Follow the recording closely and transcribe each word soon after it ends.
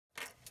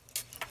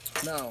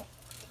Now,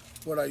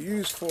 what I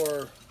use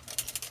for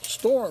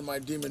storing my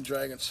Demon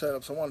Dragon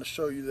setups, I want to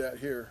show you that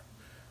here.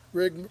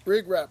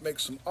 RIGRAP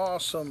makes some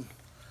awesome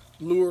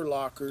lure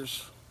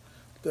lockers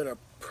that are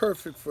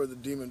perfect for the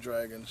Demon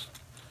Dragons.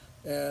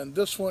 And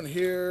this one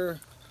here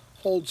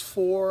holds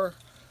 4.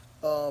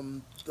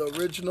 The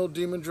original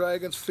Demon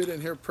Dragons fit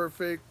in here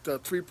perfect. The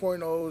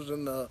 3.0s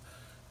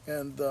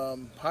and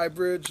the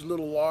hybrids, a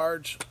little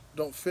large,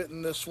 don't fit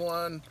in this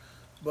one,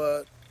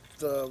 but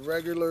the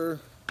regular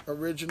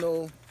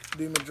original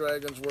Demon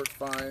Dragons work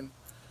fine.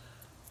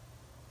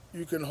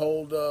 You can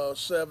hold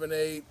 7,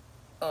 8,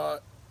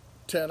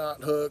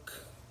 10-aught hook.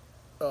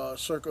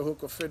 Circle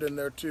hook will fit in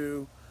there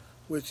too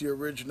with your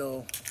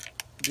original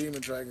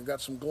Demon Dragon.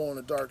 Got some glow in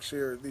the darks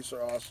here. These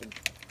are awesome.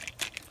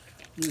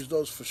 Use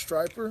those for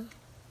striper.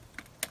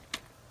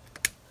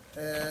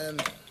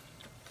 And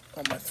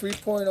on my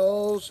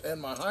 3.0s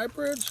and my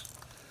hybrids,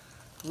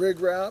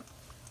 RIGRAP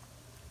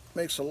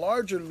makes a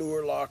larger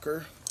lure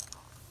locker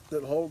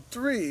that hold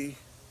 3.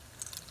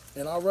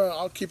 And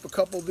I'll keep a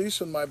couple of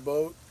these in my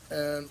boat,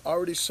 and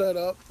already set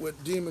up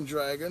with Demon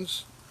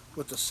Dragons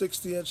with a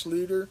 60-inch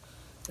leader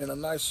and a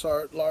nice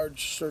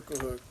large circle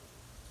hook.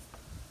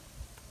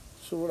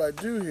 So what I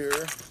do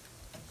here,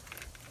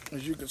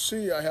 as you can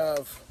see, I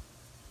have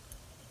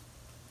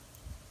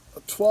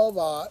a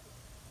 12-aught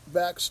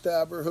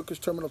backstabber, Hooker's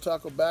Terminal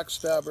Tackle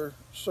backstabber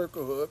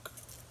circle hook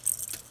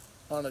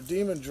on a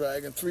Demon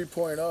Dragon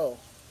 3.0.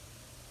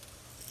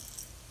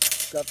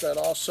 Got that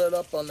all set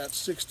up on that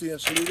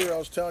 60-inch leader I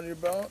was telling you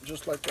about,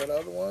 just like that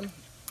other one.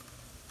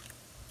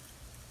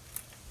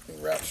 It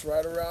wraps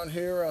right around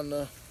here on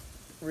the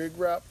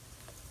RIGRAP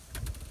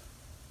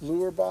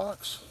lure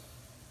box.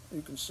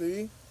 You can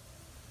see,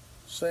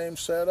 same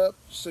setup,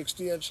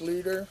 60-inch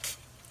leader.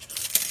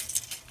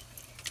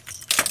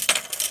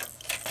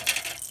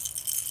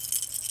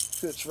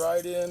 Fits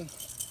right in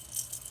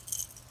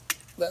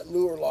that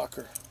lure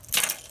locker.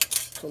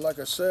 So like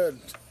I said,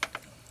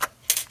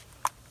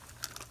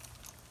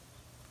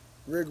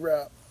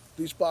 RIGRAP,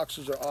 these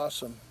boxes are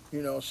awesome,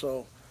 you know.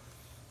 So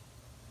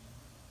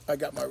I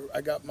got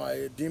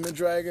my Demon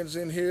Dragons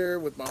in here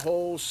with my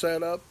whole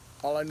setup.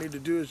 All I need to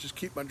do is just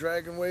keep my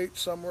dragon weight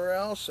somewhere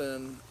else,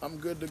 and I'm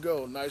good to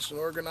go. Nice and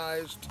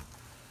organized,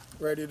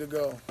 ready to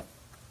go.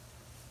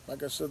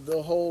 Like I said,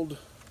 they'll hold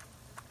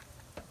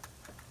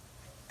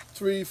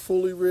 3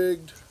 fully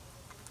rigged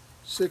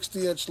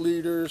 60-inch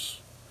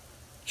leaders,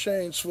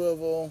 chain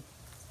swivel,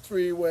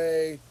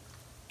 3-way,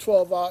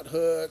 12-aught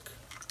hook,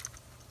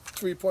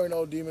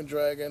 3.0 Demon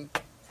Dragon.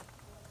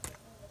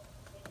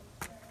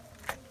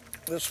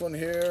 This one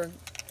here,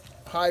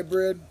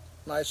 hybrid,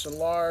 nice and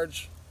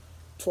large,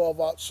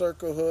 12-aught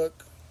circle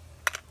hook,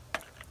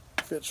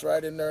 fits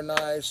right in there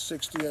nice,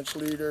 60-inch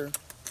leader,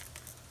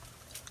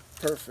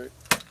 perfect.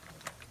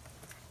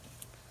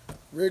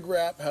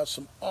 RIGRAP has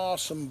some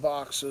awesome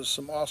boxes,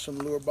 some awesome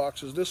lure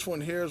boxes. This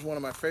one here is one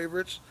of my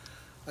favorites.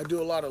 I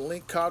do a lot of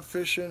link cod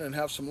fishing and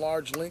have some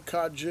large link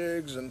cod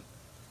jigs, and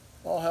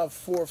I'll have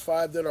 4 or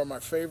 5 that are my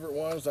favorite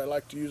ones that I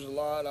like to use a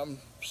lot. I'm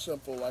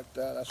simple like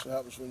that. That's what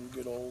happens when you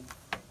get old.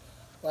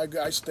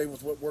 I stay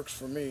with what works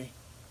for me.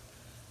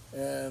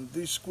 And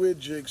these squid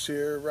jigs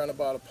here run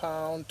about 1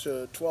 pound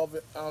to 12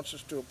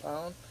 ounces to 1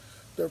 pound.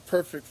 They're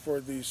perfect for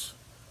these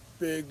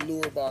big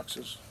lure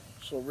boxes.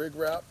 So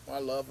RIGRAP, I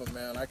love them,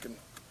 man. I can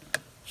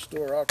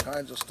store all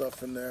kinds of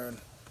stuff in there and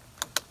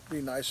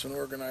be nice and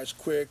organized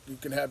quick. You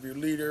can have your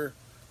leader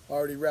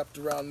already wrapped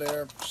around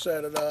there,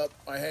 set it up.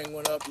 I hang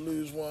one up,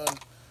 lose one.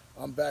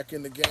 I'm back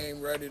in the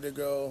game, ready to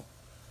go.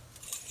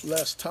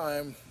 Less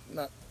time,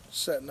 not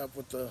setting up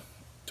with the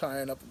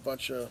tying up a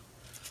bunch of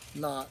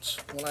knots.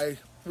 When I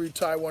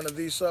retie one of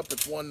these up,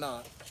 it's 1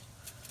 knot.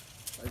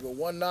 I go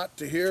 1 knot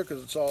to here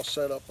because it's all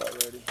set up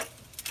already.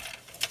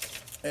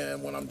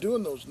 And when I'm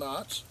doing those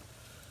knots,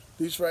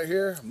 these right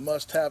here,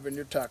 must have in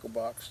your tackle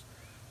box.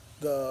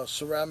 The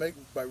ceramic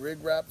by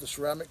RIGRAP, the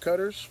ceramic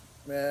cutters,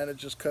 man, it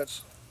just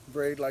cuts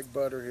braid like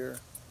butter here.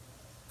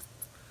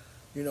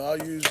 You know,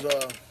 I'll use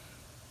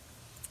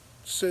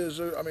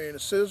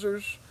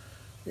scissors,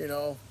 you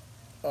know,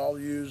 I'll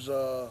use,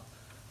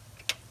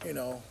 you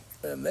know,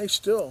 and they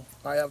still,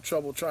 I have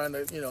trouble trying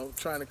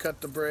to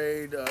cut the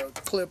braid,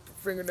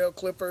 fingernail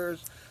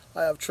clippers,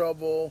 I have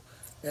trouble,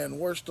 and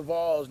worst of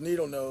all is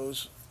needle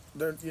nose.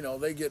 They're, you know,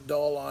 they get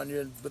dull on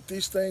you, but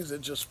these things,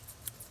 it just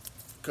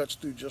cuts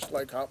through just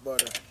like hot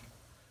butter.